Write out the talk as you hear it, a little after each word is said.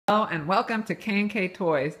Hello and welcome to K&K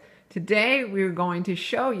Toys. Today we're going to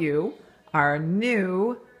show you our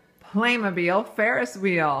new Playmobil Ferris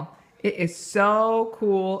wheel. It is so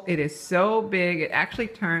cool. It is so big. It actually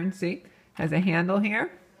turns, see, has a handle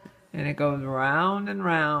here and it goes round and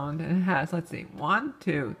round and it has, let's see, 1,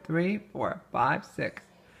 2, 3, 4, 5, 6,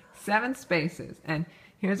 7 spaces. And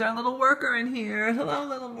here's our little worker in here. Hello,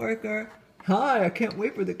 little worker. Hi, I can't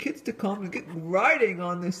wait for the kids to come and get riding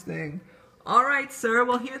on this thing. All right, sir.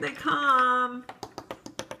 Well, here they come.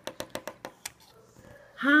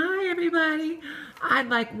 Hi, everybody. I'd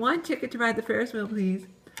like 1 ticket to ride the Ferris wheel, please.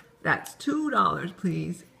 That's $2,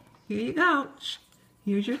 please. Here you go.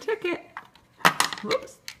 Here's your ticket.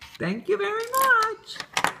 Whoops. Thank you very much.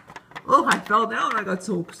 Oh, I fell down. I got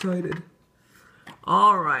so excited.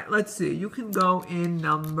 All right, let's see. You can go in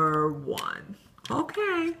number 1.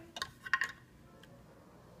 Okay.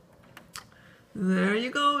 There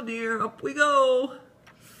you go, dear. Up we go.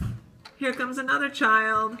 Here comes another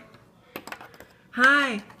child.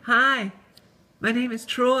 Hi, hi. My name is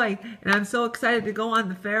Troy, and I'm so excited to go on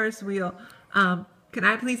the Ferris wheel. Can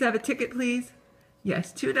I please have a ticket, please?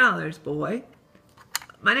 Yes, $2, boy.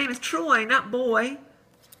 My name is Troy, not boy.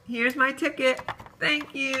 Here's my ticket.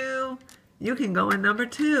 Thank you. You can go in number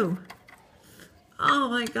 2. Oh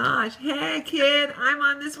my gosh. Hey, kid, I'm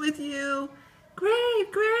on this with you.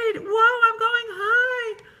 Great, great. Whoa, I'm going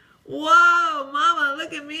high. Whoa, Mama,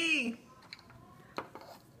 look at me.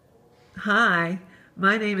 Hi,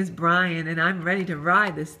 my name is Brian, and I'm ready to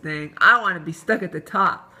ride this thing. I want to be stuck at the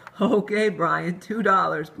top. Okay, Brian,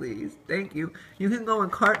 $2, please. Thank you. You can go in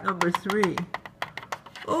cart number 3.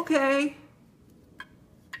 Okay.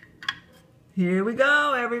 Here we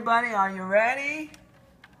go, everybody. Are you ready?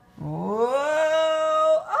 Whoa!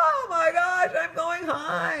 Oh my gosh, I'm going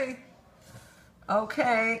high.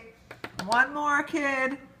 Okay, one more,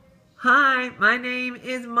 kid. Hi, my name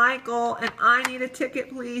is Michael, and I need a ticket,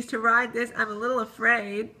 please, to ride this. I'm a little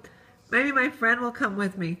afraid. Maybe my friend will come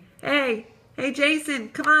with me. Hey, Jason,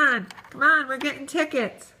 come on, we're getting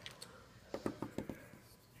tickets.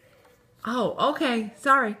 Oh, okay,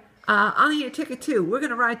 sorry. I'll need a ticket too. We're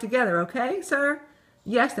gonna ride together, okay, sir?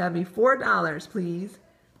 Yes, that'd be $4, please.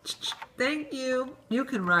 Thank you. You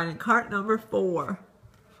can ride in cart number 4.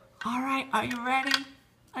 All right, are you ready?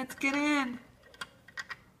 Let's get in.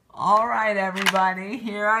 All right, everybody,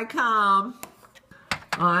 here I come.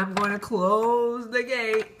 I'm going to close the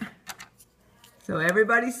gate. So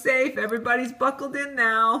everybody's safe, everybody's buckled in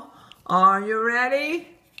now. Are you ready?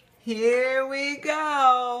 Here we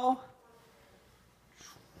go.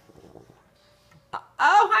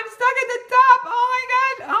 Oh, I'm stuck at the top. Oh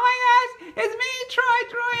my gosh, it's me, Troy,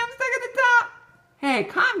 I'm stuck at the top. Hey,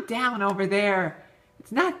 calm down over there.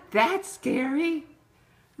 It's not that scary.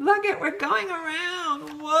 Look at, we're going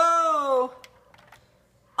around. Whoa.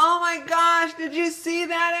 Oh my gosh, did you see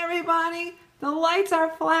that, everybody? The lights are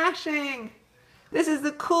flashing. This is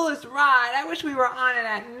the coolest ride. I wish we were on it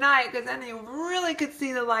at night because then you really could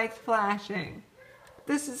see the lights flashing.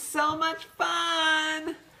 This is so much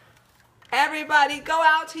fun. Everybody, go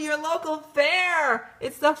out to your local fair.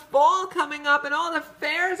 It's the fall coming up and all the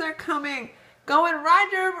fairs are coming. Go and ride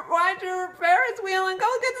your Ferris wheel and go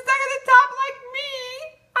get stuck at the top like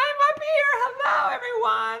me. I'm up here. Hello,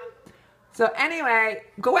 everyone. So anyway,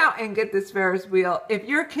 go out and get this Ferris wheel. If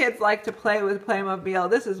your kids like to play with Playmobil,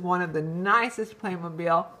 this is one of the nicest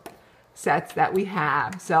Playmobil sets that we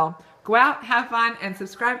have. So go out, have fun, and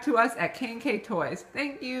subscribe to us at K&K Toys.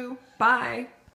 Thank you. Bye.